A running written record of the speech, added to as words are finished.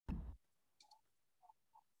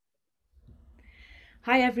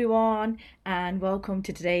Hi, everyone, and welcome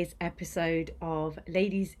to today's episode of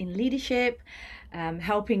Ladies in Leadership,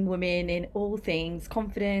 helping women in all things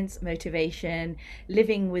confidence, motivation,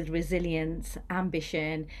 living with resilience,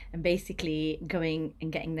 ambition, and basically going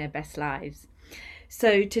and getting their best lives.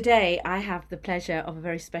 So, today I have the pleasure of a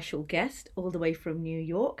very special guest all the way from New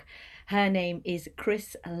York. Her name is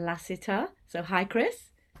Chris Lassiter. So, hi, Chris.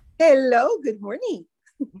 Hello, good morning.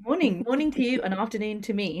 Morning to you and afternoon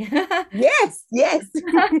to me. Yes, yes.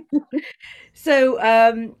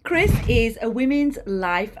 Chris is a women's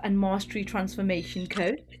life and mastery transformation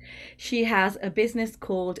coach. She has a business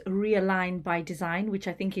called Realign by Design, which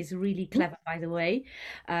I think is really clever, by the way.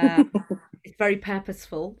 Uh, it's very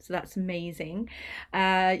purposeful, so that's amazing.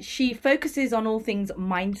 She focuses on all things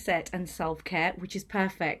mindset and self care, which is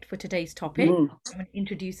perfect for today's topic. Mm. I'm going to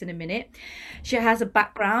introduce in a minute. She has a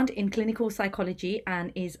background in clinical psychology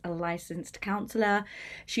and is a licensed counselor.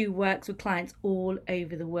 She works with clients all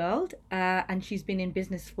over the world, and she's been in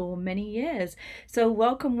business for many years. So,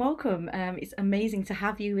 welcome, welcome. It's amazing to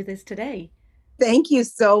have you with us today. Thank you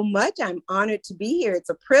so much. I'm honored to be here. It's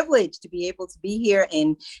a privilege to be able to be here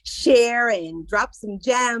and share and drop some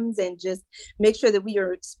gems and just make sure that we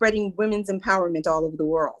are spreading women's empowerment all over the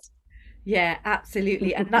world. Yeah,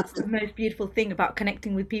 absolutely. And that's the most beautiful thing about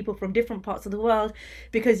connecting with people from different parts of the world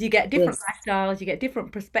because you get different Yes, lifestyles, you get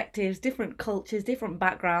different perspectives, different cultures, different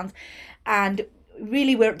backgrounds. And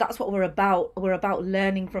really that's what we're about. We're about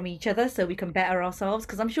learning from each other so we can better ourselves.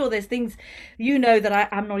 Because I'm sure there's things that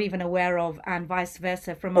I'm not even aware of, and vice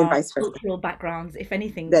versa from and our vice versa. cultural backgrounds, if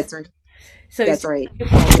anything. That's right. So it's That's just right.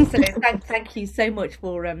 wonderful. So thank you so much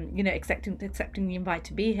for accepting the invite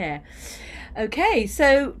to be here. Okay,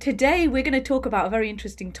 so today we're going to talk about a very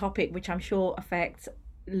interesting topic, which I'm sure affects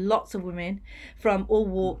lots of women from all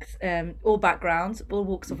walks, all backgrounds, all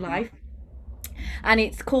walks of Mhm. life, and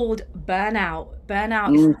it's called burnout.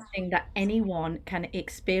 Burnout is Mm. something that anyone can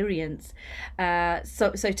experience.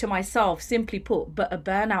 So to myself, simply put, but a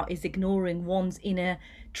burnout is ignoring one's inner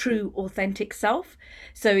true authentic self.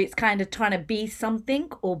 So it's kind of trying to be something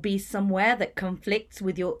or be somewhere that conflicts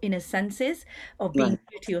with your inner senses of being Right.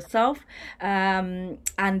 true to yourself. And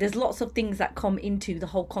there's lots of things that come into the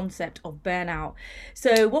whole concept of burnout.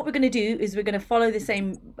 So what we're going to do is we're going to follow the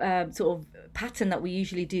same sort of pattern that we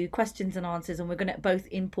usually do, questions and answers, and we're going to both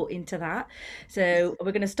input into that. So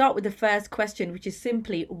we're going to start with the first question, which is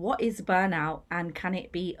simply, what is burnout and can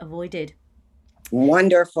it be avoided?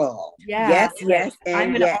 Wonderful. Yeah, Yes, so yes, I'm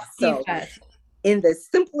and going to yes. ask you So, first. in the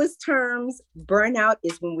simplest terms, burnout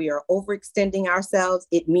is when we are overextending ourselves.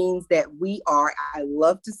 It means that we are, I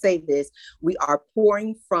love to say this, we are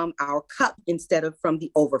pouring from our cup instead of from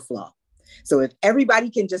the overflow. So if everybody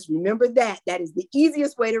can just remember that, that is the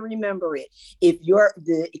easiest way to remember it. If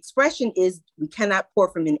the expression is we cannot pour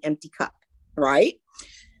from an empty cup, right?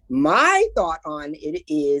 My thought on it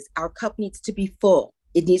is our cup needs to be full.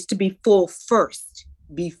 It needs to be full first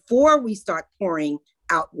before we start pouring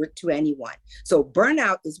outward to anyone. So,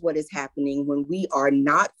 burnout is what is happening when we are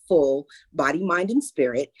not full body, mind, and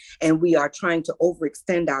spirit, and we are trying to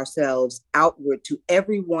overextend ourselves outward to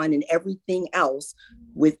everyone and everything else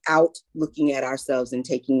without looking at ourselves and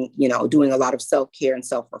doing a lot of self care and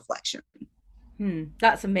self reflection.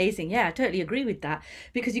 That's amazing. Yeah, I totally agree with that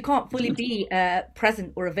because you can't fully be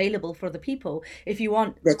present or available for the people if you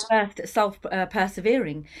aren't That's first self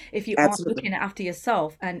persevering, if you aren't absolutely. looking after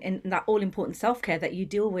yourself and that all important self care that you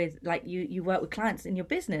deal with, like you work with clients in your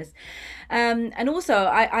business. And also,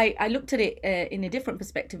 I looked at it in a different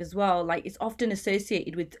perspective as well. Like it's often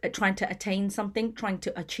associated with trying to attain something, trying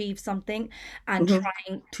to achieve something, and Mm-hmm.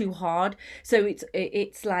 trying too hard. So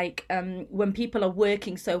it's like when people are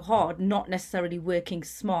working so hard, not necessarily working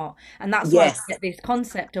smart, and that's why we Yes, get this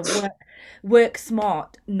concept of work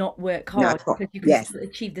smart, not work not hard, full. because you can Yes, still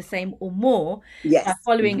achieve the same or more by yes.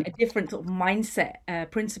 following Mm-hmm. a different sort of mindset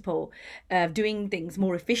principle of doing things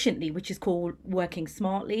more efficiently, which is called working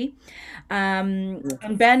smartly. And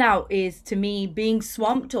burnout is to me being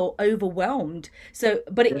swamped or overwhelmed. So,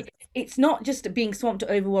 but it's not just being swamped or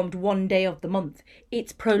overwhelmed one day of the month.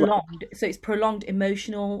 It's Right. prolonged. So it's prolonged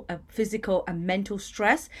emotional, physical, and mental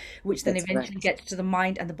stress, which then That's eventually correct. gets to the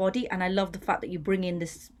mind and the body. And I love the fact that you bring in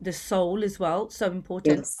the soul as well. So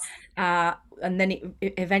important. Yes. And then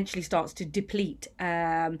it eventually starts to deplete.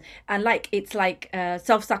 And like it's like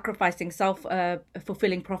self-sacrificing, self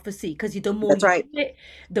fulfilling prophecy. Because the more That's you right. do it,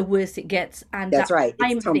 the worse it gets. And That's that right. It's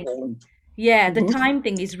time thing, tumbling. yeah, the Mhm. time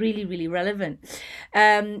thing is really, really relevant.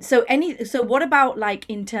 So what about like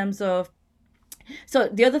in terms of, so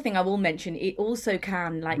the other thing I will mention, it also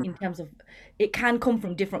can, like in terms of it can come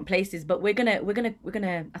from different places, but we're gonna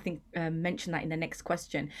I think mention that in the next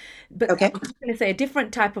question. But I Okay. was just gonna say a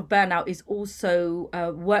different type of burnout is also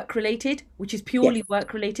work related, which is purely Yes.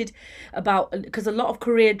 work related. About because a lot of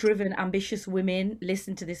career driven, ambitious women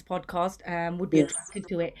listen to this podcast, would be Yes. attracted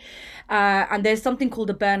to it. And there's something called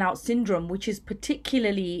the burnout syndrome, which is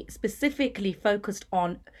particularly specifically focused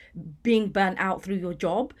on being burnt out through your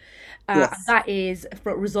job. And Yes. that is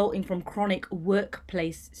resulting from chronic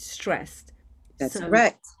workplace stress. That's So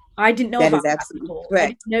correct. I didn't know That about is that absolutely before. I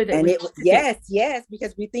didn't correct. know that it And was it specific. yes, yes,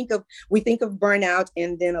 because we think of burnout,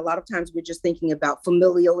 and then a lot of times we're just thinking about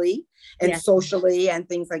familially and Yes. socially and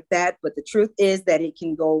things like that. But the truth is that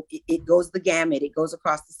it goes the gamut, it goes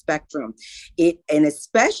across the spectrum. And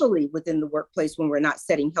especially within the workplace when we're not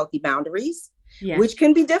setting healthy boundaries, Yeah. which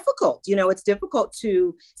can be difficult. It's difficult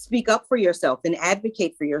to speak up for yourself and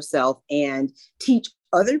advocate for yourself and teach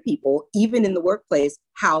other people, even in the workplace,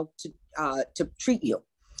 how to treat you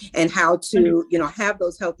and how 100. to have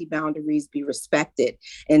those healthy boundaries be respected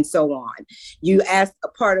and so on. You asked a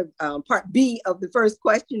part B of the first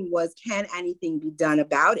question was, can anything be done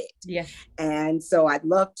about it? Yes. And so I'd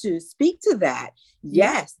love to speak to that.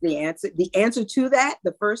 Yeah. Yes, the answer to that,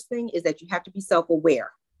 the first thing is that you have to be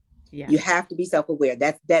self-aware. Yeah. You have to be self-aware.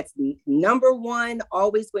 That's number one,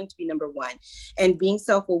 always going to be number one. And being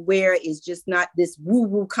self-aware is just not this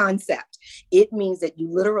woo-woo concept. It means that you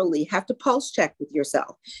literally have to pulse check with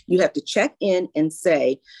yourself. You have to check in and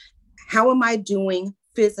say, how am I doing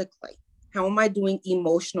physically? How am I doing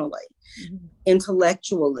emotionally, Mhm.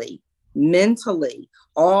 intellectually, mentally?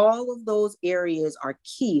 All of those areas are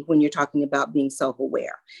key when you're talking about being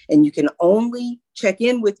self-aware. And you can only check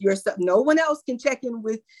in with yourself. No one else can check in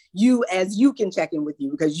with you as you can check in with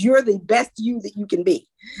you, because you're the best you that you can be.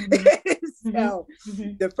 Mhm. Mhm. So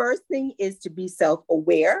Mhm. the first thing is to be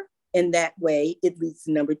self-aware. In that way, it leads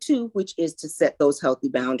to number two, which is to set those healthy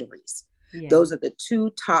boundaries. Yeah. Those are the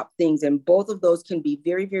two top things. And both of those can be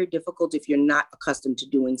very, very difficult if you're not accustomed to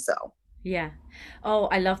doing so. Yeah. Oh,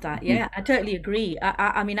 I love that. Yeah, I totally agree.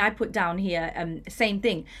 I mean, I put down here, same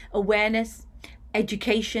thing, awareness,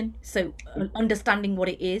 education. So understanding what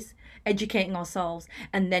it is, educating ourselves,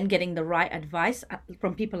 and then getting the right advice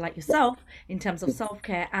from people like yourself in terms of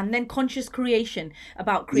self-care, and then conscious creation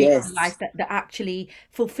about creating a life Yes, that actually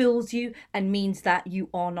fulfills you and means that you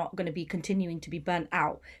are not going to be continuing to be burnt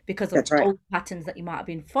out because of that's right. old patterns that you might have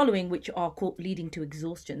been following, which are called leading to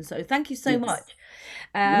exhaustion. So thank you so Yes, much.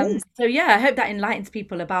 yes, So yeah, I hope that enlightens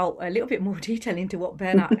people about a little bit more detail into what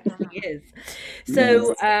burnout actually is.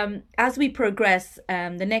 So yes. as we progress,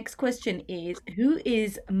 the next question is, who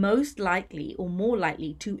is most likely or more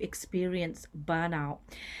likely to experience burnout?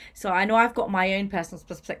 So I know I've got my own personal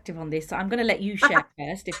perspective on this, so I'm going to let you share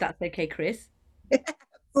first, if that's okay, Chris.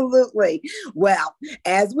 Absolutely. Well,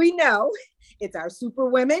 as we know, it's our super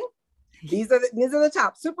women. These are the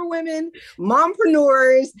top super women,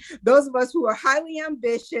 mompreneurs, those of us who are highly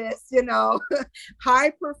ambitious,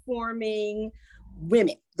 high performing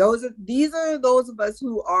women. These are those of us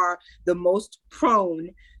who are the most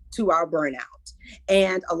prone to our burnout.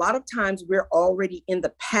 And a lot of times we're already in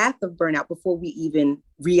the path of burnout before we even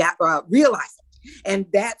realize it. And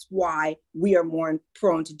that's why we are more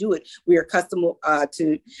prone to do it. We are accustomed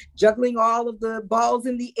to juggling all of the balls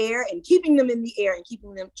in the air and keeping them in the air and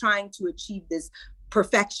keeping them trying to achieve this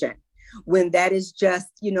perfection, when that is just,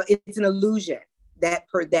 it's an illusion. That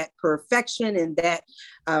perfection and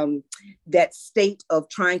that state of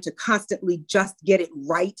trying to constantly just get it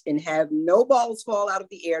right and have no balls fall out of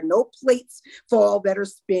the air, no plates fall that are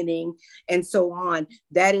spinning, and so on.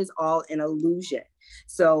 That is all an illusion.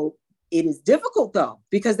 So it is difficult though,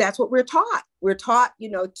 because that's what we're taught. We're taught,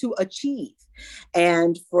 to achieve.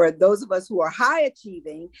 And for those of us who are high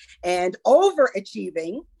achieving and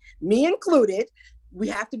overachieving, me included, we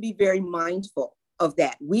have to be very mindful of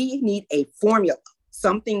that. We need a formula,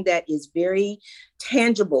 something that is very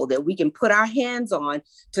tangible that we can put our hands on,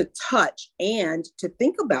 to touch and to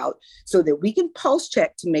think about, so that we can pulse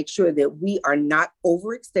check to make sure that we are not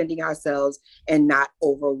overextending ourselves and not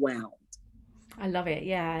overwhelmed. I love it.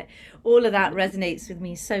 Yeah. All of that resonates with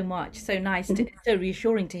me so much. So nice to, so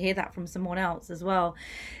reassuring to hear that from someone else as well.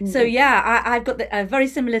 So yeah, I've got very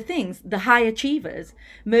similar things. The high achievers,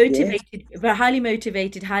 Yes, motivated, very highly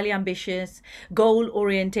motivated, highly ambitious, goal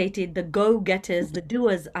orientated, the go-getters, the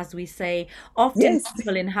doers, as we say, often yes,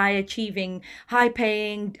 people in high achieving, high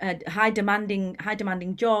paying, high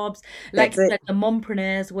demanding jobs. Like that's you it. said, the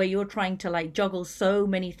mompreneurs, where you're trying to like juggle so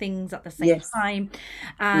many things at the same Yes. time.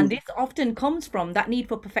 And Mm, this often comes comes from, that need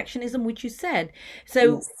for perfectionism, which you said.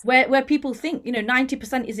 So where people think,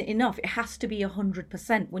 90% isn't enough, it has to be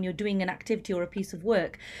 100% when you're doing an activity or a piece of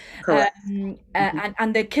work. Correct.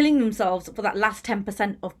 And they're killing themselves for that last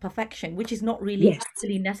 10% of perfection, which is not really Yes.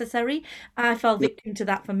 actually necessary. I fell victim to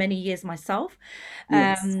that for many years myself.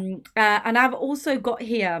 Yes. And I've also got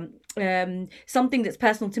here something that's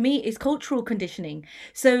personal to me is cultural conditioning.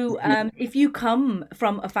 So if you come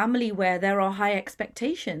from a family where there are high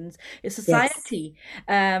expectations, a Yes. society,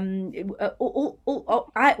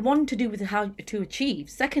 one to do with how to achieve.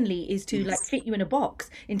 Secondly, is to like Yes. fit you in a box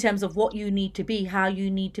in terms of what you need to be, how you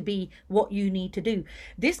need to be, what you need to do.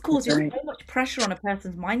 This That's causes right. so much pressure on a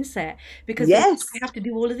person's mindset because they Yes. have to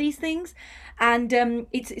do all of these things, and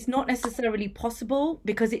it's not necessarily possible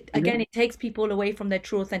because it Mhm. again it takes people away from their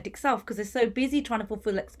true authentic self because they're so busy trying to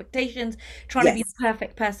fulfill expectations, trying to be Yes. a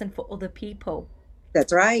perfect person for other people.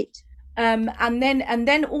 That's right. And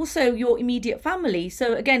then also your immediate family.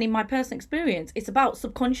 So again, in my personal experience, it's about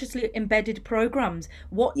subconsciously embedded programs.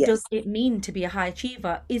 What does Yes. it mean to be a high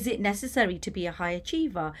achiever? Is it necessary to be a high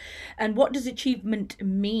achiever? And what does achievement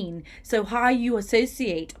mean? So how you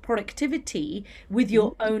associate productivity with Mhm.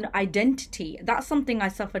 your own identity. That's something I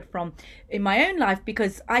suffered from in my own life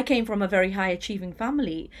because I came from a very high achieving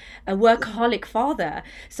family, a workaholic father.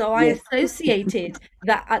 So I Yes. associated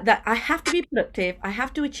that I have to be productive, I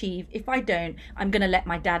have to achieve. If I don't, I'm going to let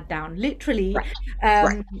my dad down, literally. Right.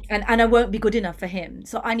 Right. And I won't be good enough for him.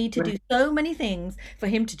 So I need to Right. do so many things for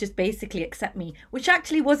him to just basically accept me, which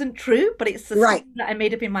actually wasn't true, but it's the story Right. that I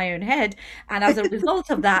made up in my own head. And as a result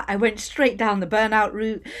of that, I went straight down the burnout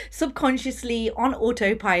route, subconsciously on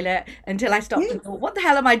autopilot, until I stopped and Yes. thought, what the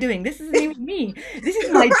hell am I doing? This isn't even me. This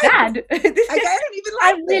is my Right. dad. Like I don't even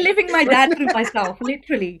I'm like reliving my this. dad through myself,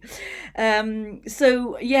 literally.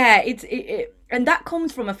 So yeah, and that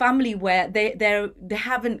comes from a family where they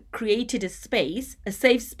haven't created a space, a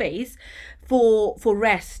safe space for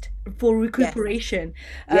rest, for Yes. recuperation,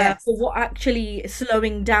 for Yes. what actually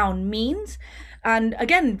slowing down means. And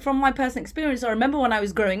again, from my personal experience, I remember when I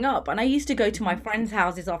was growing up, and I used to go to my Mhm. friends'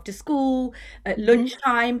 houses after school at Mhm.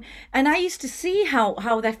 lunchtime, and I used to see how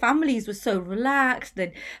their families were so relaxed.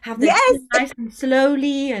 They'd have their Yes. dinner nice and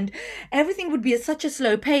slowly, and everything would be at such a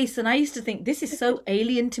slow pace. And I used to think this is so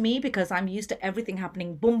alien to me because I'm used to everything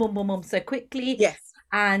happening boom, boom, boom, boom so quickly Yes.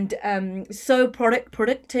 and so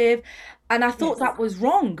productive. And I thought Yes. that was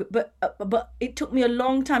wrong, but it took me a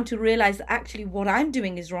long time to realize that actually what I'm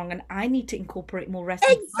doing is wrong, and I need to incorporate more rest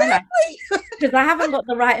into my life Exactly. because I haven't got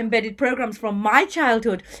the right embedded programs from my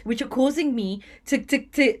childhood, which are causing me to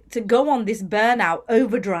go on this burnout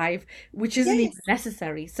overdrive, which isn't even Yes.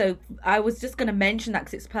 necessary. So I was just going to mention that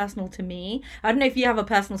because it's personal to me. I don't know if you have a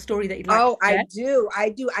personal story that you'd like to Oh, I share. do. I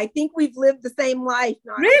do. I think we've lived the same life,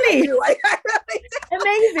 Nana. I Really? do. I really do. I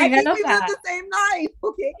Amazing. I think love we lived that. the same life.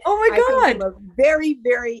 Okay. Oh my I came from God. a very,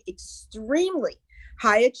 very extremely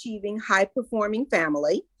high achieving, high performing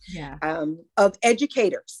family Yeah, of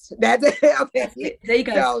educators. That's it. that's Okay. it. There you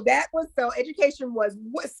go. So education was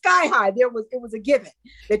sky high. It was a given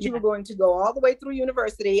that you were Yeah. going to go all the way through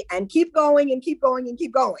university and keep going and keep going and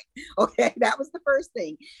keep going. Okay. That was the first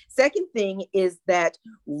thing. Second thing is that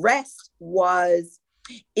rest was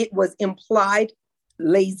it was implied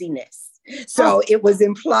laziness. Oh, So it was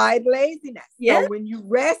implied laziness. yeah. So when you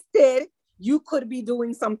rested, you could be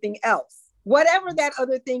doing something else, whatever that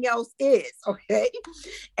other thing else is. Okay.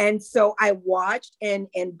 And so I watched and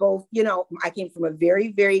both, I came from a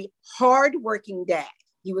very, very hardworking dad.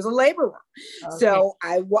 He was a laborer. Okay. So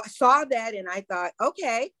I saw that and I thought,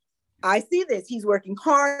 okay, I see this. He's working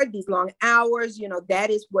hard, these long hours. That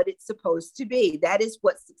is what it's supposed to be. That is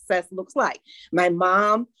what success looks like. My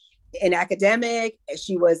mom, an academic,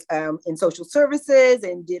 she was in social services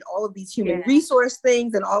and did all of these human Yeah. resource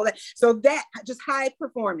things and all that. So that just high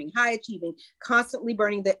performing, high achieving, constantly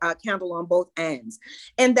burning the candle on both ends.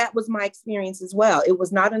 And that was my experience as well. It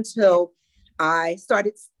was not Yeah. until I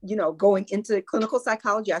started, going into clinical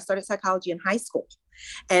psychology. I started psychology in high school.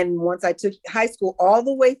 And once I took high school all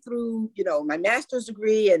the way through, my master's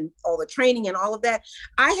degree and all the training and all of that,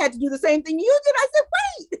 I had to do the same thing you did. I said,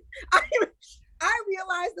 wait, I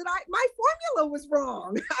realized that my formula was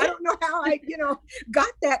wrong. I don't know how I, got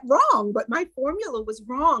that wrong, but my formula was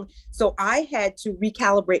wrong. So I had to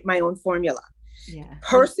recalibrate my own formula. Yeah.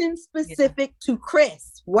 Person Yeah. specific to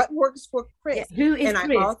Chris, what works for Yeah. Chris. Who is And I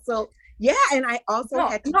Chris? also, yeah, and I also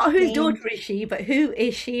Not had to not whose change. daughter is she, but who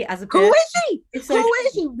is she as a Who person? is she? It's so Who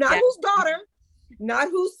is true. she? Not Yeah. whose daughter, not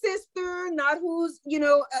whose sister, not whose,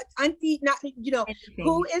 auntie, not, who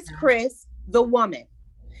Anything. is Yeah. Chris, the woman.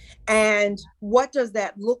 And what does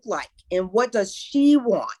that look like? And what does she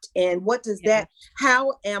want? And what does Yeah. that,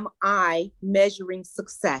 how am I measuring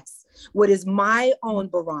success? What is my own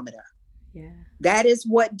barometer? Yeah. That is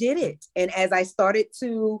what did it. And as I started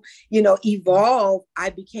to, evolve, I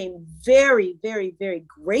became very, very, very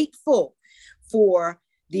grateful for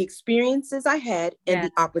the experiences I had and Yeah.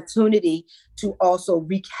 the opportunity to also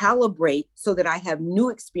recalibrate so that I have new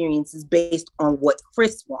experiences based on what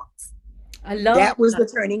Chris wants. I love That was that. the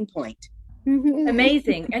turning point.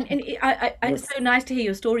 Amazing. It's Yes. so nice to hear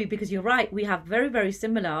your story because you're right. We have very, very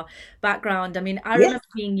similar background. I mean, I Yes. remember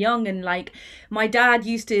being young and like my dad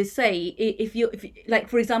used to say, like,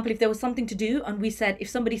 for example, if there was something to do and we said, if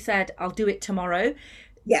somebody said, I'll do it tomorrow,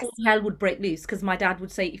 Yes. all hell would break loose because my dad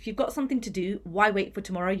would say, if you've got something to do, why wait for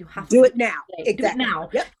tomorrow? You have to Do do it now. it today. Do it Exactly. now.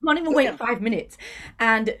 Yep. You can't even Do it wait now. 5 minutes.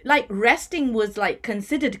 And like resting was like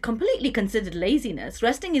completely considered laziness.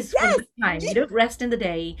 Resting is for Yes. time. You don't rest in the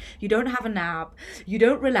day. You don't have a nap. You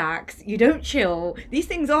don't relax. You don't chill. These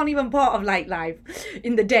things aren't even part of like life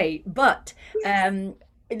in the day. But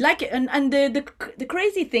like and the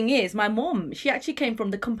crazy thing is my mom, she actually came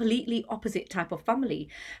from the completely opposite type of family.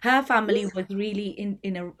 Her family was really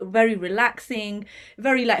in a very relaxing,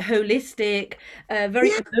 very like holistic, very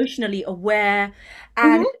Yes. emotionally aware.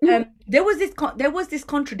 And Mm-hmm. there was this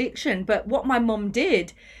contradiction, but what my mom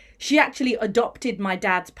did, she actually adopted my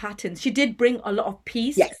dad's patterns. She did bring a lot of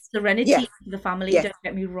peace, Yes. serenity Yes. to the family, Yes. don't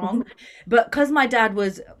get me Mm-hmm. wrong, but because my dad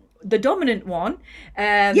was the dominant one,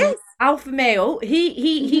 Yes. alpha male, he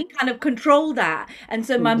Mm-hmm. kind of controlled that, and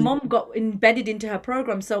so my Mm-hmm. mom got embedded into her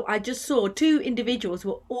program. So I just saw two individuals who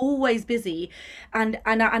were always busy, and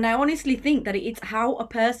I honestly think that it's how a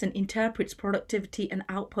person interprets productivity and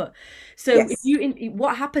output. So if Yes. you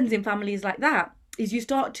what happens in families like that is you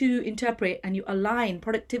start to interpret and you align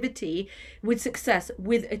productivity with success,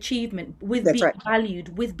 with achievement, with That's being right.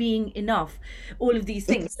 valued, with being enough, all of these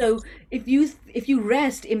things. Yes. So if you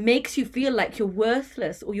rest, it makes you feel like you're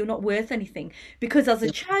worthless or you're not worth anything, because as a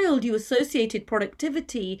Yep. child you associated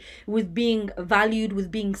productivity with being valued,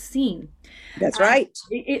 with being seen. That's And right.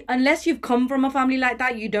 unless you've come from a family like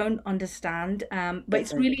that, you don't understand. But That's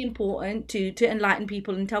it's right. really important to enlighten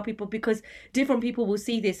people and tell people, because different people will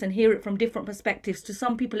see this and hear it from different perspectives. To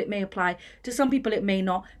some people, it may apply. To some people, it may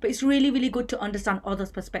not. But it's really, really good to understand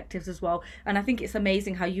others' perspectives as well. And I think it's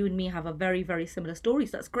amazing how you and me have a very, very similar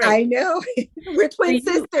stories. That's great. I know. We're So twin you,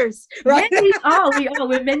 sisters, yeah, right? we are. We are.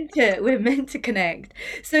 We're meant to connect.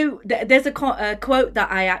 So there's a quote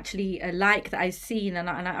that I actually like, that I've seen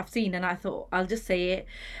I've seen, and I thought I'll just say it,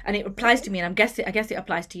 and it applies to me, and I guess it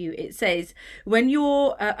applies to you. It says, "When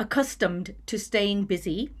you're accustomed to staying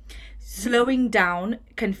busy, slowing down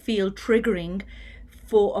can feel triggering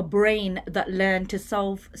for a brain that learned to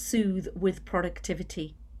self-soothe with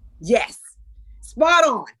productivity." Yes. Spot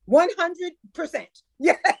on. 100%.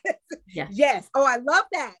 Yes. Yeah. Yes. Oh, I love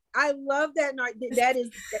that. I love that. That is,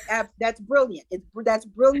 that's brilliant. That's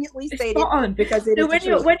brilliantly It's stated spot on. because it So is the when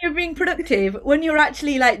you're truth. when you're being productive, when you're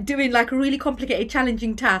actually like doing like a really complicated,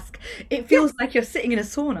 challenging task, it feels Yes. like you're sitting in a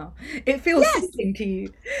sauna. It feels Yes. soothing to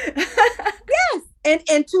you. Yes.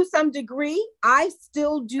 And to some degree, I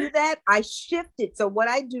still do that. I shift it. So what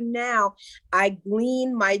I do now, I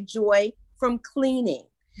glean my joy from cleaning.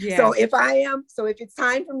 Yeah, So if it's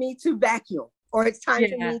time for me to vacuum, or it's time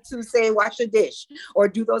for yeah, me to say wash a dish or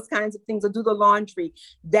do those kinds of things or do the laundry,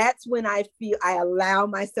 that's when I feel I allow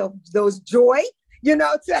myself those joy,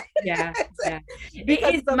 to, yeah, yeah. It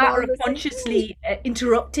because is it's a matter along of the same vein. consciously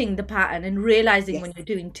interrupting the pattern and realizing when Yes. you're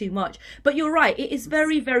doing too much. But you're right, it is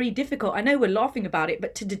very, very difficult. I know we're laughing about it,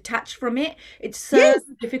 but to detach from it, it's so Yes.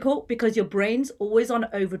 difficult because your brain's always on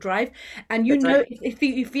overdrive. And That's right. if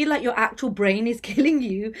you feel like your actual brain is killing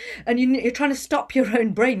you, and you're trying to stop your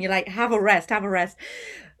own brain, you're like, have a rest, have a rest.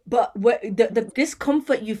 But the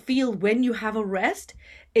discomfort you feel when you have a rest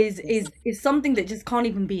is Yes. is is something that just can't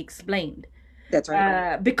even be explained, That's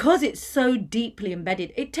right. because it's so deeply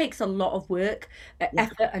embedded. It takes a lot of work, Yeah.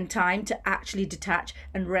 effort, and time to actually detach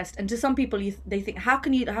and rest. And to some people, they think, how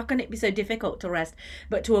can it be so difficult to rest?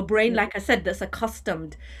 But to a brain, like I said, that's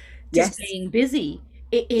accustomed to Yes. staying busy,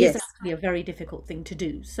 it is Yes. actually a very difficult thing to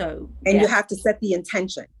do. So And you yeah, have to set the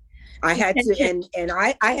intention. I had to, intention. and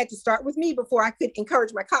I had to start with me before I could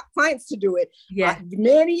encourage my clients to do it. Yeah,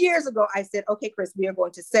 Many years ago, I said, okay, Chris, we are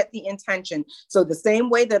going to set the intention. So the same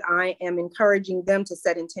way that I am encouraging them to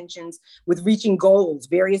set intentions with reaching goals,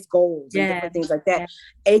 various goals and yeah, different things like that,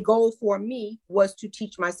 yeah. a goal for me was to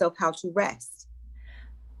teach myself how to rest.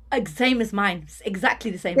 Same as mine. Exactly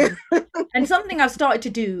the same as mine. And something I've started to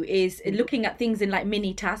do is looking at things in like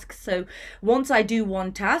mini tasks. So once I do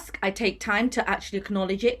one task, I take time to actually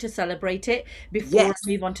acknowledge it, to celebrate it before I Yes,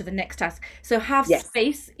 move on to the next task. So have yes,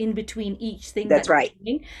 space in between each thing that that's right.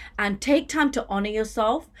 you're doing, and take time to honor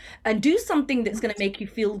yourself and do something that's going to make you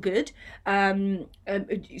feel good,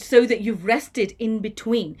 so that you've rested in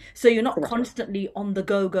between. So you're not Correct. constantly on the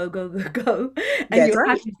go, go, go, go, go, and That's you're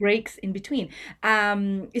right. having breaks in between.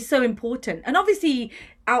 Is so important. And obviously,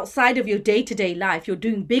 outside of your day-to-day life, you're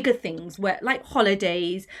doing bigger things, where like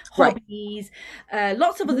holidays, Right. hobbies,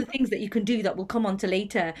 lots of other Mhm. things that you can do that we'll come on to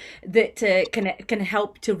later, that can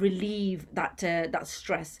help to relieve that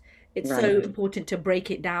stress. It's so Right. important to break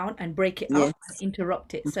it down and break it up and Yes.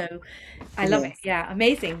 interrupt it. So I love it. Yes. Yeah,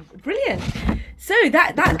 amazing, brilliant. So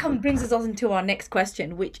brings us on into our next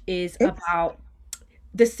question, which is Okay. about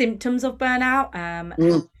the symptoms of burnout, how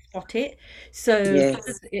Mm, to spot it. So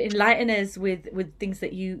yes. enlighten us with things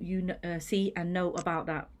that you see and know about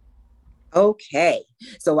that. Okay.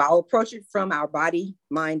 So I'll approach it from our body,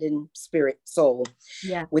 mind, and spirit, soul.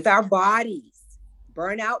 Yeah. With our bodies,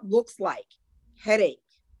 burnout looks like headache,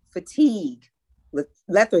 fatigue,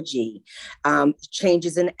 lethargy,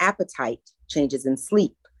 changes in appetite, changes in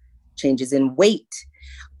sleep, changes in weight,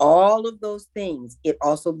 all of those things. It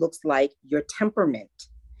also looks like your temperament.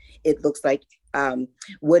 It looks like, um,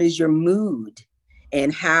 what is your mood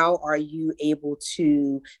and how are you able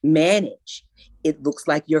to manage? It looks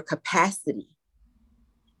like your capacity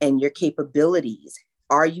and your capabilities.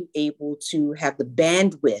 Are you able to have the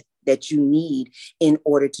bandwidth that you need in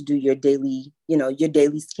order to do your daily, your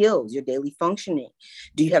daily skills, your daily functioning?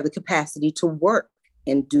 Do you have the capacity to work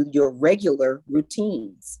and do your regular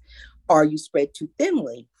routines? Are you spread too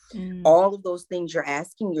thinly? Mm. All of those things you're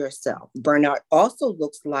asking yourself. Burnout also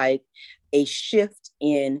looks like a shift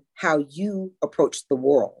in how you approach the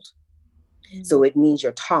world. Mm. So it means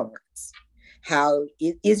your tolerance. How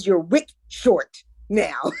is your wick short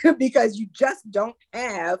now? Because you just don't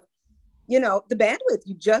have, the bandwidth.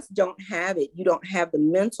 You just don't have it. You don't have the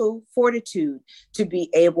mental fortitude to be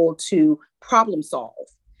able to problem solve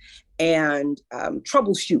and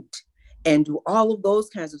troubleshoot and do all of those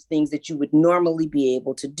kinds of things that you would normally be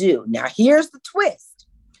able to do. Now, here's the twist.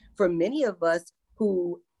 For many of us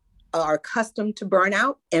who are accustomed to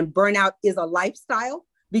burnout, and burnout is a lifestyle,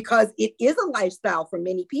 because it is a lifestyle for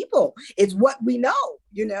many people. It's what we know.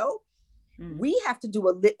 Mm. We have to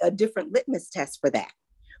do a different litmus test for that.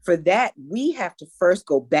 For that, we have to first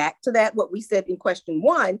go back to that, what we said in question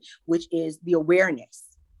one, which is the awareness.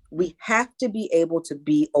 We have to be able to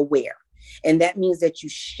be aware. And that means that you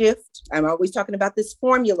shift. I'm always talking about this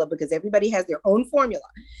formula because everybody has their own formula.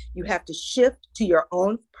 You have to shift to your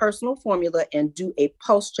own personal formula and do a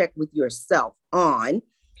pulse check with yourself on,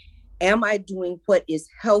 am I doing what is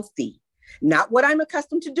healthy? Not what I'm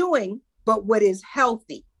accustomed to doing, but what is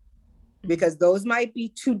healthy, Mm. because those might be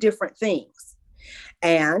two different things.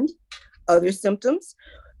 And other symptoms,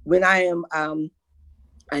 when I'm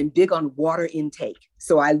big on water intake.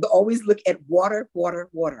 So I always look at water, water,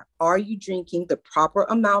 water. Are you drinking the proper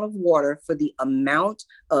amount of water for the amount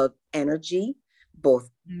of energy, both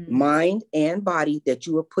Mm. mind and body, that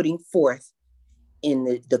you are putting forth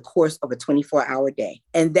in the course of a 24-hour day?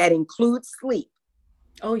 And that includes sleep.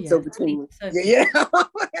 Oh So yeah, sleep between, is so yeah,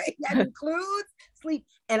 that includes sleep.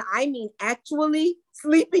 And I mean actually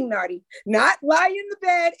sleeping, Nardi, not lie in the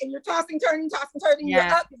bed and you're tossing, turning, you're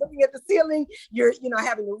yeah. up, you're looking at the ceiling, you're,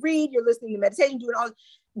 having to read, you're listening to meditation, doing all,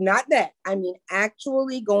 not that. I mean,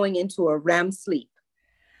 actually going into a REM sleep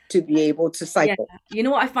to be able to Yeah, cycle. you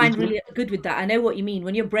know what I find Mhm. really good with that? I know what you mean.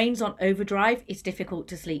 When your brain's on overdrive, it's difficult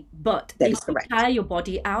to sleep. But That if is you correct. tire your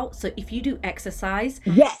body out, so if you do exercise,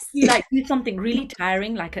 Yes, you like do something really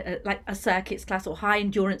tiring, like a circuits class or high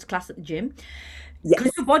endurance class at the gym, because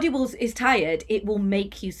yes, your body is tired, it will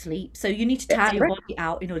make you sleep. So you need to that's tire your correct. body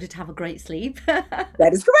out in order to have a great sleep.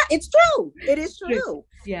 That is correct. It's true. It is True. true.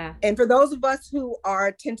 Yeah, And for those of us who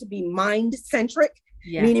tend to be mind centric,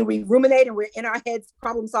 yeah, meaning we ruminate and we're in our heads,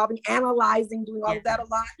 problem solving, analyzing, doing all yeah, of that a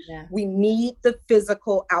lot, yeah. we need the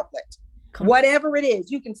physical outlet. Complete. Whatever it is,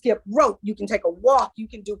 you can skip rope, you can take a walk, you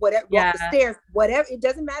can do whatever, walk the Yeah, stairs, whatever. It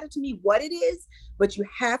doesn't matter to me what it is, but you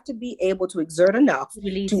have to be able to exert enough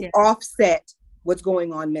release. to Yeah, offset what's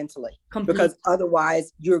going on mentally, complete. because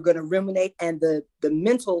otherwise you're going to ruminate and the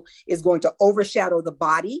mental is going to overshadow the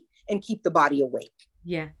body and keep the body awake.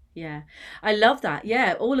 Yeah. Yeah, I love that.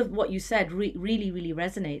 Yeah, all of what you said really, really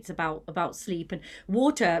resonates about sleep and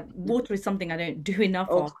water. Water is something I don't do enough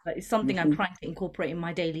Oh, of, but it's something I'm hmm trying to incorporate in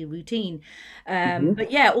my daily routine. hmm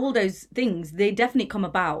But yeah, all those things they definitely come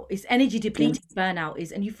about. It's energy yes, depleting burnout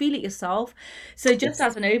is, and you feel it yourself. So just yes,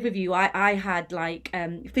 as an overview, I had like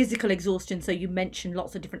physical exhaustion. So you mentioned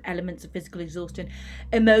lots of different elements of physical exhaustion,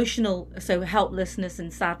 emotional, so helplessness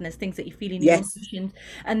and sadness, things that you feel in your yes, emotions,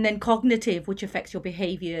 and then cognitive, which affects your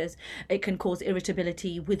behaviors. It can cause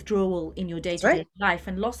irritability, withdrawal in your that's right. day-to-day life,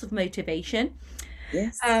 and loss of motivation.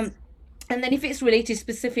 Yes, um, and then if it's related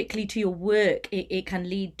specifically to your work, it can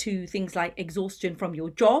lead to things like exhaustion from your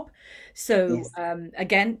job. So yes,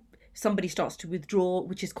 again, somebody starts to withdraw,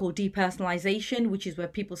 which is called depersonalization, which is where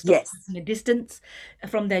people start yes, taking a distance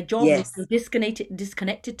from their jobs. They feel yes,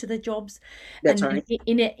 disconnected to their jobs. that's And then right.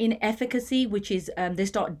 inefficacy, which is they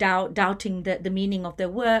start doubting the meaning of their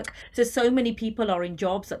work. So many people are in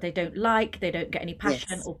jobs that they don't like, they don't get any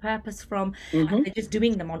passion Yes. or purpose from, and hmm they're just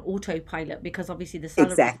doing them on autopilot because obviously the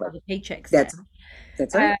salary Exactly. or the paycheck's there.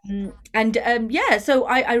 That's right. And yeah, so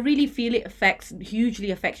I really feel it affects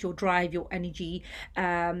hugely affects your drive, your energy,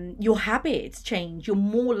 your habits change. You're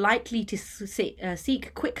more likely to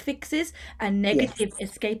seek quick fixes, and Yes. negative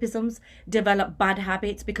escapisms develop bad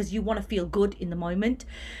habits because you want to feel good in the moment.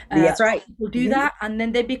 That's right. People do hmm that, and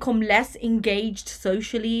then they become less engaged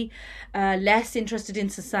socially, less interested in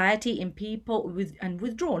society, in people, and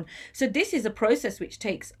withdrawn. So this is a process which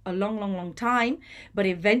takes a long time, but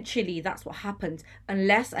eventually that's what happens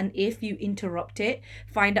unless and if you interrupt it.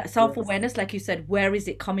 Find out Yes. self-awareness, like you said, where is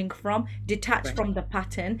it coming from, detach Right. from the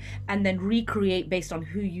pattern, and then recreate based on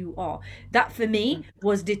who you are. That for me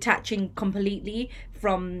was detaching completely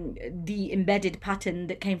from the embedded pattern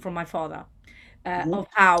that came from my father, hmm of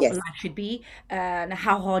how Yes. life should be and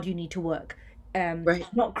how hard you need to work. Right.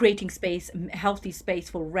 Not creating space, healthy space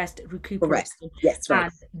for rest, Correct. recuperation, Yes. Right.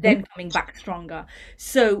 and Mhm. then coming back stronger.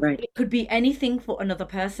 So Right. it could be anything for another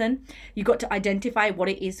person. You got to identify what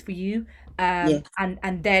it is for you, Yes.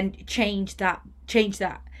 and then change that,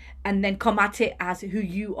 and then come at it as who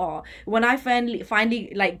you are. When I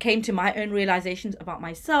finally like came to my own realizations about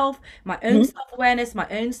myself, my own Mhm. self-awareness, my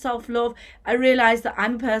own self-love, I realized that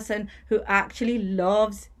I'm a person who actually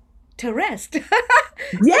loves to rest. I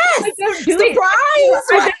Yes. don't do it. Surprise.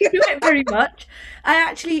 I don't Right. do it very much. I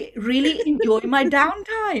actually really enjoy my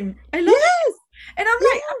downtime. I love it. Yes. And I'm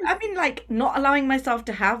like, Yes. I mean, like, not allowing myself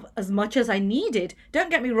to have as much as I needed. Don't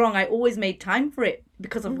get me wrong, I always made time for it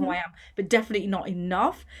because of who hmm I am, but definitely not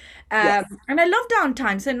enough. Yes. And I love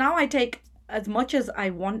downtime. So now I take as much as I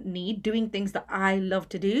need, doing things that I love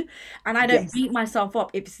to do. And I don't Yes. beat myself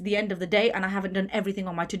up if it's the end of the day and I haven't done everything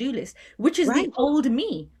on my to-do list, which is the Right. old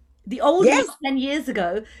me. The old me Yes. 10 years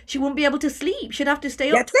ago, she wouldn't be able to sleep. She'd have to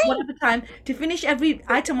stay up That's to it. whatever time to finish every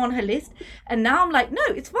item on her list. And now I'm like, no,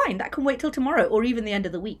 it's fine. That can wait till tomorrow or even the end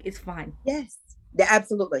of the week. It's fine. Yes. Yeah,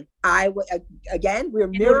 absolutely. Again, we're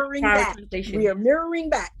In order to mirroring back. We prioritization. are mirroring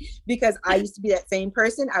back because I used to be that same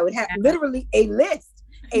person. I would have Yeah. literally a list,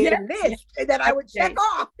 Yeah. Yeah. that I would check Okay.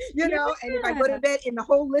 off, and if I go to Yeah. bed and the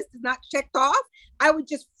whole list is not checked off, I would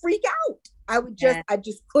just freak out. Yeah. I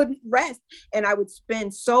just couldn't rest. And I would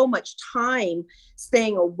spend so much time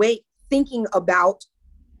staying awake thinking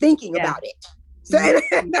Yeah. about it. So Yeah.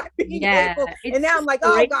 and not being Yeah. able. And It's now I'm just like,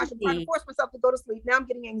 oh gosh, I'm trying to crazy. force myself to go to sleep. Now I'm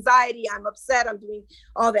getting anxiety. I'm upset. I'm doing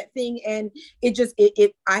all that thing. And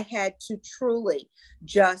I had to truly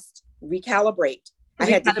just recalibrate. I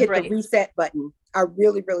had to hit the Recalibrate. reset button. I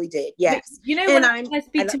really, really did. But Yes. you know, And when I I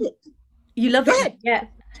speak love to it. you love Go it, ahead. yeah.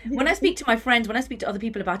 When I speak to my friends, when I speak to other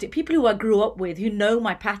people about it, people who I grew up with, who know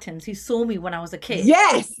my patterns, who saw me when I was a kid,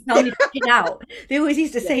 Yes. tell me to chill out. They always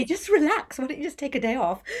used to Yes. say, just relax. Why don't you just take a day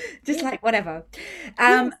off? Just Yes. like whatever.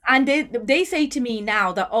 Yes. And they say to me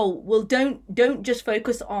now that, oh, well, don't just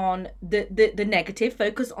focus on the negative,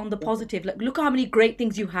 focus on the Yes. positive. Like, look how many great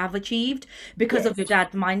things you have achieved because of Yes. your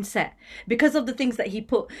dad's mindset, because of the things that he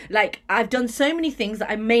put. Like, I've done so many things that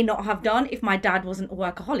I may not have done if my dad wasn't a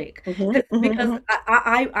workaholic. Because Mhm.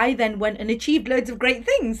 I then went and achieved loads of great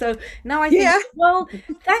things. So now I think, Yeah. well,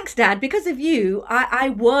 thanks, Dad. Because of you, I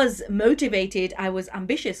was motivated. I was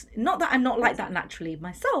ambitious. Not that I'm not like Yes. that naturally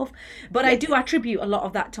myself, but I do Yes. attribute a lot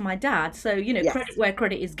of that to my dad. So, credit Yes. where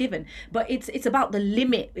credit is given. But it's about the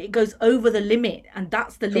limit. It goes over the limit, and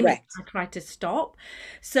that's the limit Correct. I try to stop.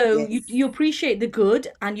 So Yes. you appreciate the good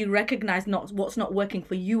and you recognize not what's not working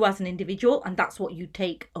for you as an individual, and that's what you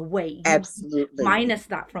take away. You Absolutely. minus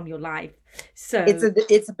that from your life. So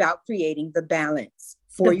It's about creating the balance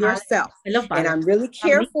The for balance. yourself. I love And I'm balance. really I'm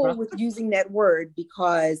careful Libra. with using that word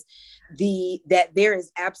because that there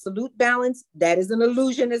is absolute balance, that is an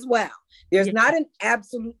illusion as well. There's Yeah, not an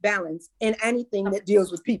absolute balance in anything that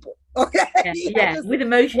deals with people. Okay. yeah, I yeah. just With want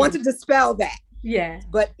emotions. to dispel that. Yeah,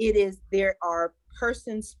 But there are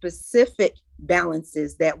person specific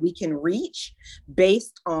balances that we can reach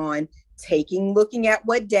based on looking at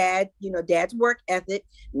what dad's work ethic,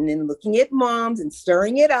 and then looking at mom's and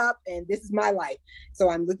stirring it up. And this is my life.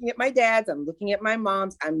 So I'm looking at my dad's, I'm looking at my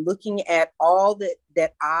mom's, I'm looking at all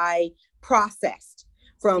that I processed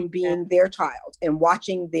from yeah. being their child and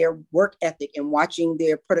watching their work ethic and watching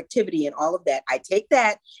their productivity and all of that. I take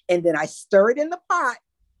that and then I stir it in the pot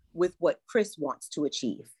with what Chris wants to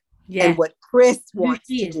achieve Yeah. and what Chris Who wants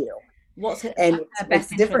she to is. do. What's And her it makes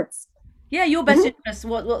best a interest? difference. Yeah, your best Mhm. interest,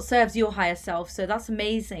 what serves your higher self. So that's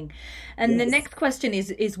amazing. And the Yes. next question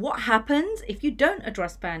is what happens if you don't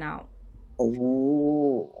address burnout?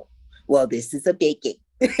 Oh, well, this is a biggie.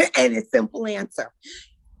 And a simple answer.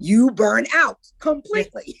 You burn out Yes,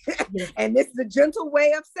 completely. yes. And this is a gentle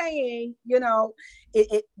way of saying,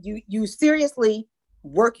 you seriously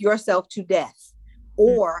work yourself to death,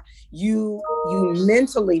 Mm. or you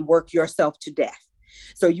mentally work yourself to death.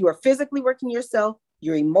 So you are physically working yourself,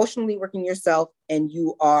 you're emotionally working yourself, and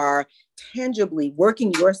you are tangibly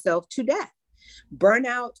working yourself to death.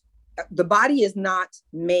 Burnout, the body is not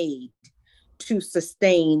made to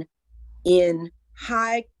sustain in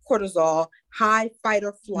high cortisol, high fight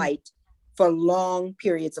or Mm. flight for long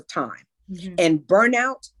periods of time. Mhm. And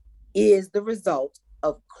burnout is the result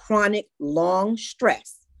of chronic long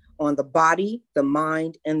stress on the body, the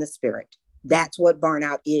mind, and the spirit. That's what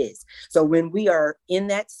burnout is. So when we are in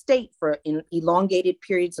that state for elongated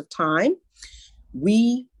periods of time,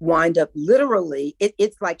 we wind up literally,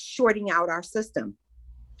 it's like shorting out our system.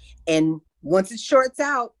 And once it shorts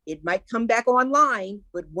out, it might come back online.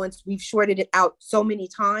 But once we've shorted it out so many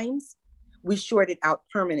times, we short it out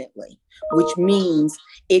permanently, which means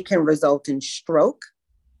it can result in stroke,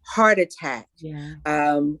 heart attack, Yeah.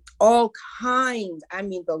 all kinds. I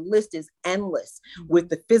mean, the list is endless with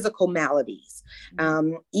the physical maladies,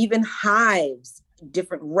 even hives,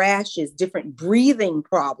 different rashes, different breathing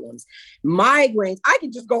problems, migraines. I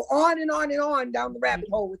can just go on and on and on down the rabbit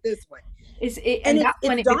hole with this one. And And that's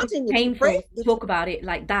when it's it becomes daunting. It's painful great. to talk about it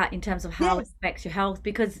like that in terms of how it Yes, affects your health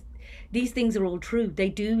because these things are all true. They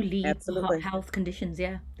do lead to absolutely. health conditions.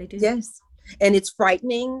 Yeah, they do. Yes. And it's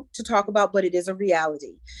frightening to talk about, but it is a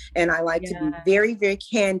reality. And I like to be Yeah. very, very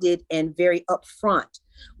candid and very upfront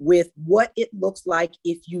with what it looks like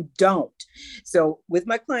if you don't. So with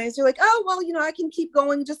my clients, they're like, oh, well, I can keep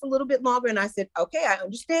going just a little bit longer. And I said, okay, I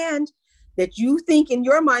understand that you think in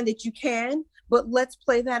your mind that you can, but let's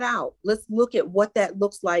play that out. Let's look at what that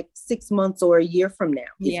looks like 6 months or a year from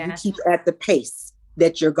now if you Yeah. keep at the pace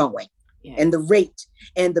that you're going, Yeah. and the rate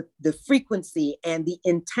and the frequency and the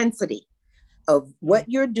intensity of what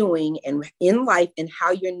you're doing and in life and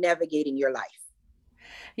how you're navigating your life.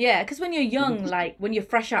 Yeah, because when you're young, like when you're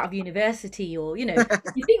fresh out of university or, you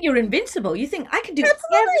think you're invincible. You think I can do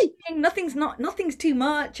Absolutely. everything. Nothing's too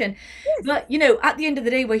much. And Yes. but at the end of the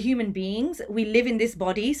day, we're human beings. We live in this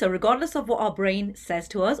body. So regardless of what our brain says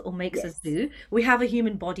to us or makes us Yes. do, we have a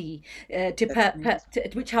human body That's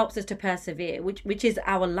right. which helps us to persevere, which is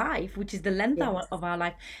our life, which is the length Yes. of our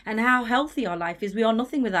life and how healthy our life is. We are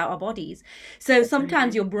nothing without our bodies. So That's right.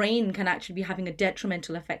 sometimes your brain can actually be having a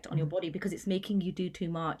detrimental effect on your body because it's making you do too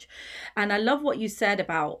much. And I love what you said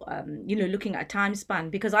about, looking at a time span,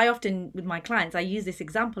 because I often, with my clients, I use this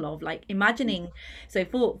example of like imagining. So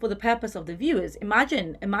for the purpose of the viewers,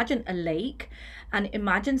 imagine a lake, and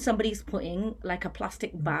imagine somebody's putting like a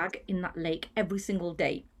plastic bag in that lake every single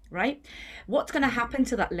day. Right? What's going to happen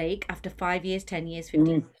to that lake after 5 years, 10 years,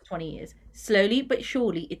 15 Mm. years, 20 years? Slowly but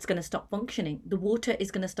surely, it's going to stop functioning. The water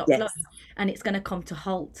is going to stop Yes. flowing and it's going to come to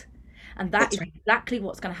halt. And that That's is right. exactly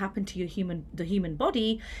what's going to happen to the human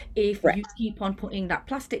body if you Correct. keep on putting that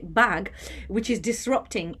plastic bag, which is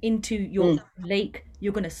disrupting, into your Mm. lake.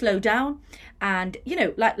 You're going to slow down, and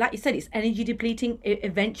like you said, it's energy depleting. It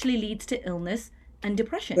eventually leads to illness and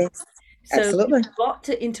depression. Yes. So you've Absolutely. got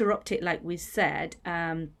to interrupt it, like we said.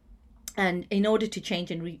 And in order to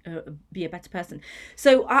change and be a better person.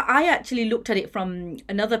 So I actually looked at it from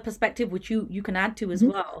another perspective, which you can add to as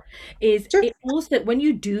Mhm. well, is Sure. it also, when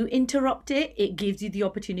you do interrupt it, it gives you the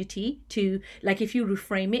opportunity to, like, if you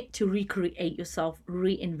reframe it, to recreate yourself,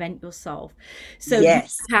 reinvent yourself. So you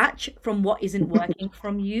Yes. catch from what isn't working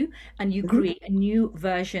from you, and you Mhm. create a new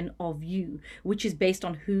version of you, which is based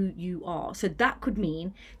on who you are. So that could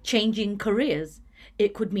mean changing careers.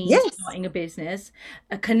 It could mean Yes. starting a business,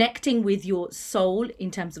 connecting with your soul in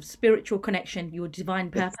terms of spiritual connection, your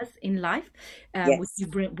divine Yes. purpose in life, which Yes. you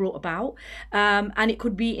brought about. And it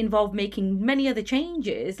could be involved making many other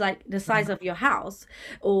changes, like the size Mhm. of your house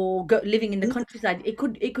or living in the countryside. It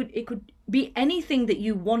could be anything that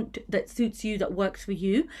you want, that suits you, that works for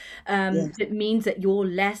you. Yes. That means that you're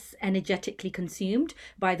less energetically consumed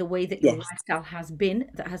by the way that your Yes. lifestyle has been,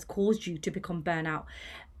 that has caused you to become burnout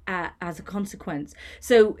as a consequence.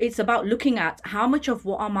 So it's about looking at how much of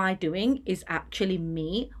what am I doing is actually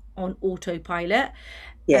me on autopilot,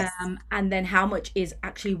 Yes. and then how much is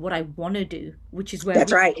actually what I want to do, which is where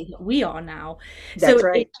That's right. we are now. So That's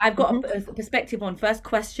right. I've got Hmm. a perspective on first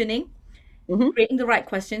questioning, Hmm. creating the right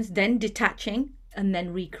questions, then detaching, and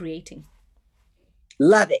then recreating.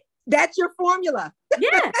 Love it. That's your formula. Yeah,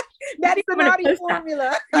 I That's think the I'm gonna naughty post that.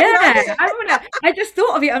 formula. I Yeah, love it. I just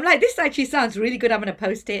thought of it. I'm like, this actually sounds really good. I'm gonna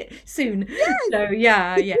post it soon. Yes. So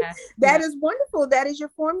yeah, yeah, That yeah. is wonderful. That is your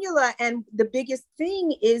formula. And the biggest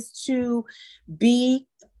thing is to be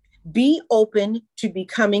be open to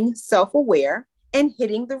becoming self-aware and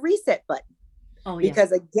hitting the reset button. Oh yeah.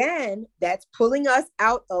 Because again, that's pulling us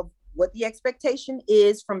out of what the expectation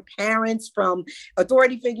is from parents, from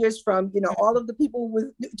authority figures, from all of the people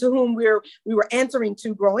to whom we were answering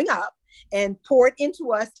to growing up, and poured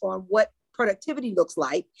into us on what productivity looks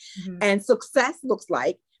like Mhm. and success looks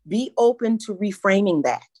like. Be open to reframing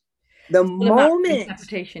that. The It's all about moment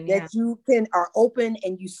interpretation. that Yeah. you can are open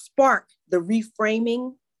and you spark the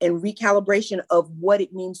reframing and recalibration of what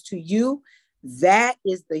it means to you, that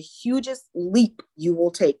is the hugest leap you will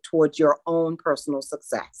take towards your own personal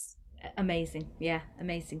success. Amazing. Yeah,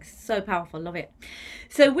 amazing. So powerful. Love it.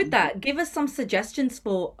 So with Mhm. that, give us some suggestions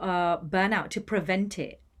for burnout to prevent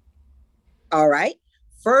it. All right.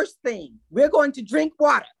 First thing, we're going to drink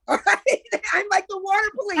water. All right. I'm like the water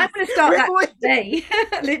I'm police. going to start We're that going today,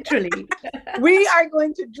 literally. we are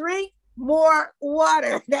going to drink more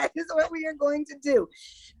water. That is what we are going to do.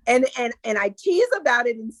 And I tease about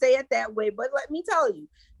it and say it that way, but let me tell you,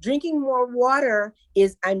 drinking more water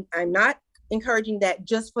is I'm not encouraging that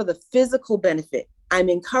just for the physical benefit. I'm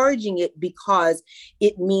encouraging it because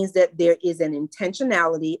it means that there is an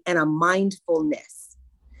intentionality and a mindfulness.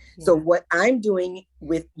 So Yeah. what I'm doing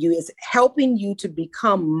with you is helping you to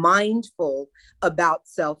become mindful about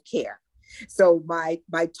self-care. So my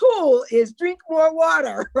tool is drink more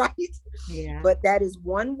water, right? Yeah. But that is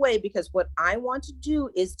one way, because what I want to do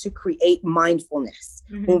is to create mindfulness.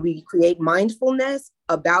 Hmm. When we create mindfulness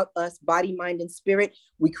about us, body, mind, and spirit,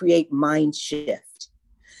 we create mind shift.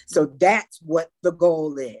 So that's what the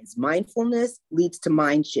goal is. Mindfulness leads to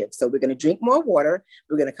mind shift. So we're going to drink more water.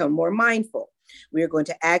 We're going to become more mindful. We're going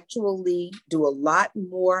to actually do a lot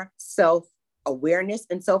more self awareness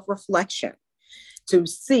and self reflection to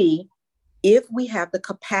see if we have the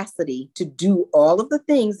capacity to do all of the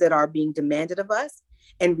things that are being demanded of us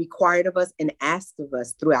and required of us and asked of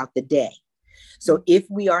us throughout the day. So if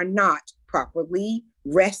we are not properly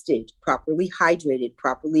rested, properly hydrated,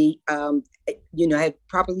 properly, have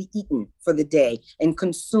properly eaten for the day and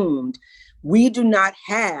consumed, we do not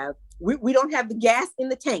have, we don't have the gas in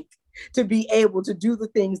the tank to be able to do the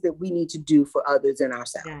things that we need to do for others and Yeah.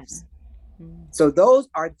 ourselves. Mm. So those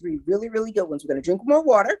are three really, really good ones. We're going to drink more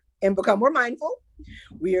water and become more mindful.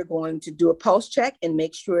 We are going to do a pulse check and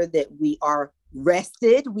make sure that we are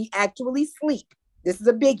rested. We actually sleep. This is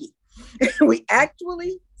a biggie. We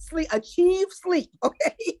actually sleep, achieve sleep.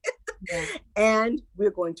 Okay. Yeah. And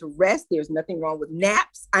we're going to rest. There's nothing wrong with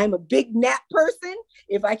naps. I'm a big nap person.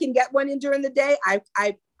 If I can get one in during the day, I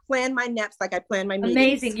plan my naps like I plan my Amazing.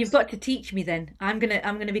 meetings. You've got to teach me then. I'm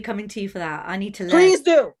gonna be coming to you for that. I need to learn. Please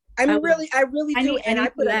do. I will. I really I do. need I And I need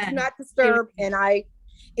to put a do learn. not disturb, Seriously.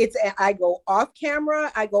 and I go off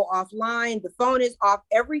camera, I go offline, the phone is off,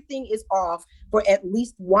 everything is off for at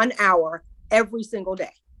least 1 hour every single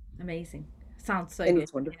day. Amazing. Sounds so And good.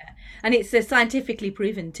 it's wonderful. Yeah. And it's scientifically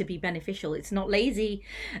proven to be beneficial. It's not lazy,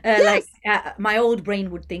 like Yes, my old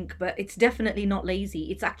brain would think, but it's definitely not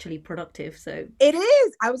lazy. It's actually productive. So it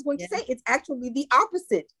is. I was going to yeah, say it's actually the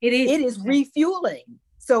opposite. it is. It is Yeah. refueling.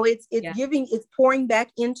 So it's Yeah. giving, it's pouring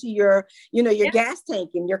back into your Yeah. gas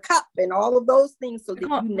tank and your cup and all of those things so We that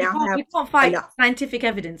can't, you we now can't, have we can't fight enough. scientific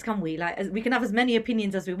evidence, can we? Like, we can have as many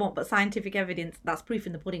opinions as we want, but scientific evidence, that's proof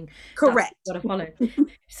in the pudding. That's Correct. what to follow.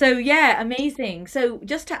 So yeah, amazing. So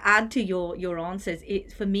just to add to your answers,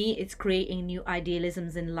 it for me, it's creating new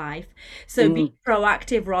idealisms in life. So being Mm,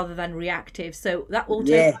 proactive rather than reactive. So that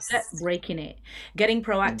autopilot, yes. breaking it, getting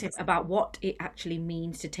proactive Yes. about what it actually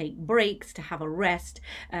means to take breaks, to have a rest,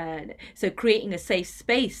 So creating a safe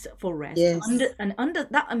space for rest, Yes. under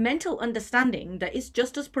that, a mental understanding that it's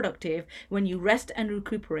just as productive when you rest and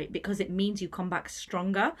recuperate, because it means you come back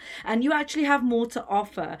stronger and you actually have more to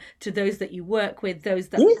offer to those that you work with, those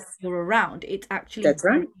that Yes. you're around. It's actually That's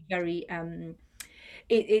right. very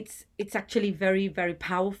it's actually very, very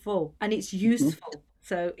powerful, and it's Mhm. useful.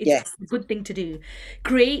 So it's Yes. a good thing to do.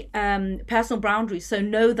 Create personal boundaries. So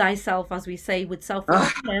know thyself, as we say, with Ah,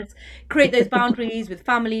 self-awareness. Create those boundaries with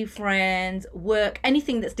family, friends, work,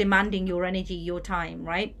 anything that's demanding your energy, your time,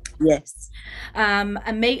 right? yes. And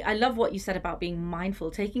I love what you said about being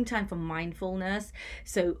mindful, taking time for mindfulness.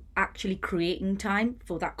 So actually creating time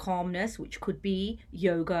for that calmness, which could be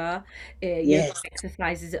yoga Yes.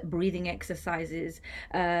 exercises, breathing exercises.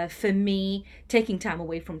 For me, taking time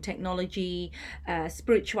away from technology,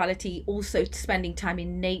 spirituality, also spending time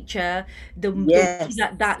in nature. The way Yes.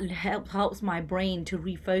 that helps my brain to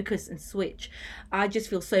refocus and switch. I just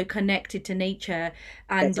feel so connected to nature,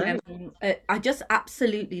 That's and right. I just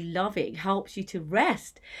absolutely love it. It helps you to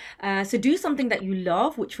rest. So do something that you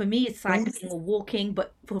love, which for me is cycling Yes. or walking,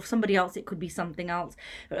 but for somebody else it could be something else.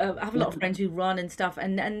 I have a lot of Mhm. friends who run and stuff,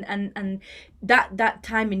 and that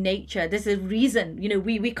time in nature. There's a reason,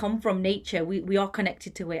 we come from nature. We are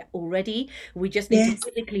connected to it already. We just need to Yes.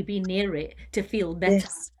 physically be near it to feel better.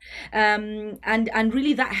 Yes. And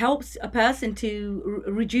really that helps a person to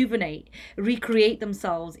rejuvenate, recreate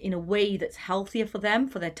themselves in a way that's healthier for them,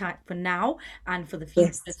 for their time, for now and for the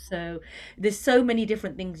future. Yes. So there's so many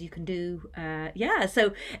different things you can do. Yeah,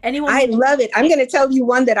 so anyone I who love it. I'm going to tell you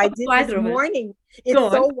one that I did this either of us, morning. go It's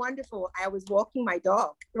on. so wonderful. I was walking my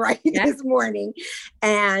dog, right, Yeah, this morning,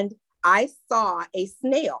 and I saw a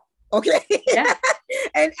snail, okay? yeah.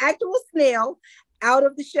 An actual snail out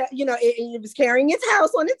of the shed. It was carrying its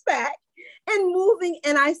house on its back and moving.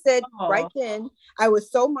 And I said, right Oh, then, I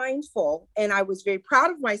was so mindful and I was very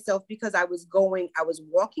proud of myself because I was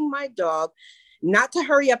walking my dog, not to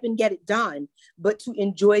hurry up and get it done, but to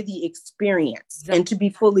enjoy the experience and to exactly.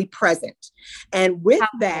 be fully present. And with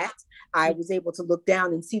Powerful. that, I was able to look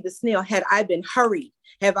down and see the snail. Had I been hurried,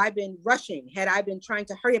 have I been rushing, had I been trying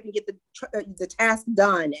to hurry up and get the task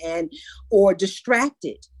done and or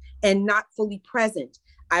distracted and not fully present,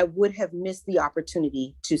 I would have missed the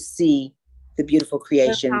opportunity to see the beautiful So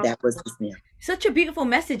creation that was powerful. the snail. Such a beautiful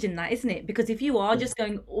message in that, isn't it? Because if you are just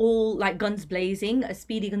going all like guns blazing, a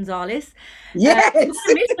Speedy Gonzales, you're Yes. going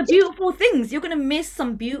to miss the beautiful things. You're going to miss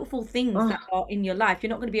some beautiful things Oh, that are in your life.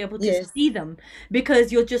 You're not going to be able to yes. see them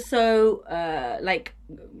because you're just so like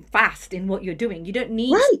fast in what you're doing. You don't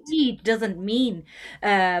need Right. speed. Doesn't mean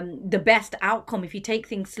the best outcome if you take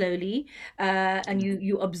things slowly, and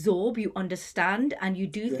you absorb, you understand, and you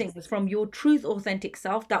do Yes. things from your truth, authentic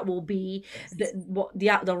self. That will be Yes.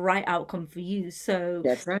 the right outcome for you. So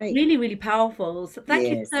That's right. really, really powerful. So thank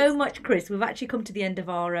you Yes. so much, Chris. We've actually come to the end of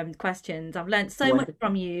our questions. I've learned so much Wonderful.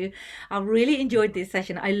 from you. I've really enjoyed this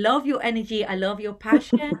session. I love your energy. I love your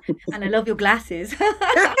passion, and I love your glasses.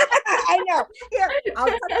 I know. Here, I'll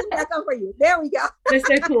tuck them back on for you. There we go. They're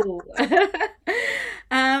so cool. So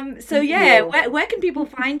Thank yeah, you. where can people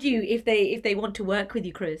find you if they want to work with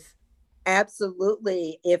you, Chris?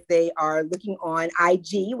 Absolutely. If they are looking on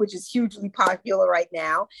IG, which is hugely popular right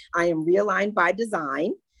now, I am Realigned by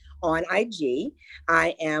Design on IG.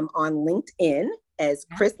 I am on LinkedIn as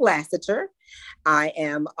Yeah. Chris Lassiter. I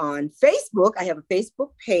am on Facebook. I have a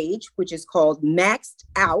Facebook page, which is called Maxed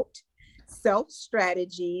Out Self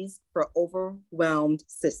Strategies for Overwhelmed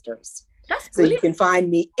Sisters. That's So you brilliant. can find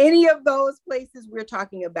me any of those places. We're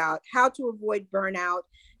talking about how to avoid burnout,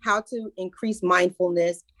 how to increase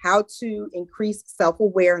mindfulness, how to increase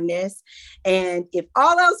self-awareness. And if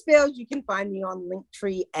all else fails, you can find me on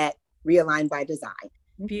Linktree at Realigned by Design.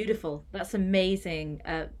 Beautiful. That's amazing.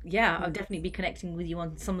 Yeah, I'll definitely be connecting with you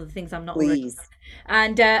on some of the things I'm not already. Please.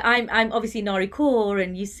 And I'm obviously Nari Kaur,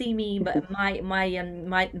 and you see me, but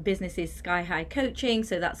my business is Sky High Coaching,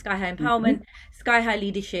 so that's Sky High Mhm. Empowerment, Sky High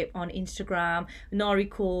Leadership on Instagram, Nari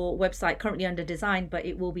Kaur website currently under design, but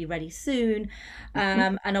it will be ready soon.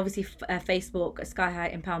 Mhm. And obviously Facebook, Sky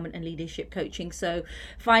High Empowerment and Leadership Coaching. So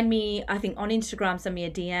find me, I think on Instagram, send me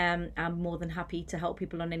a DM. I'm more than happy to help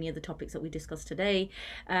people on any of the topics that we discussed today.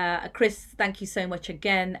 Chris, thank you so much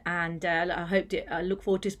again, and I look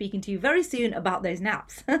forward to speaking to you very soon about those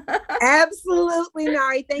naps. Absolutely,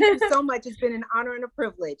 Nari. Thank you so much. It's been an honor and a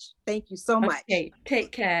privilege. Thank you so much. Okay,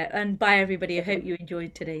 take care and bye, everybody. I hope you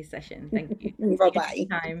enjoyed today's session. Thank you. See Bye you bye.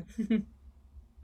 next time.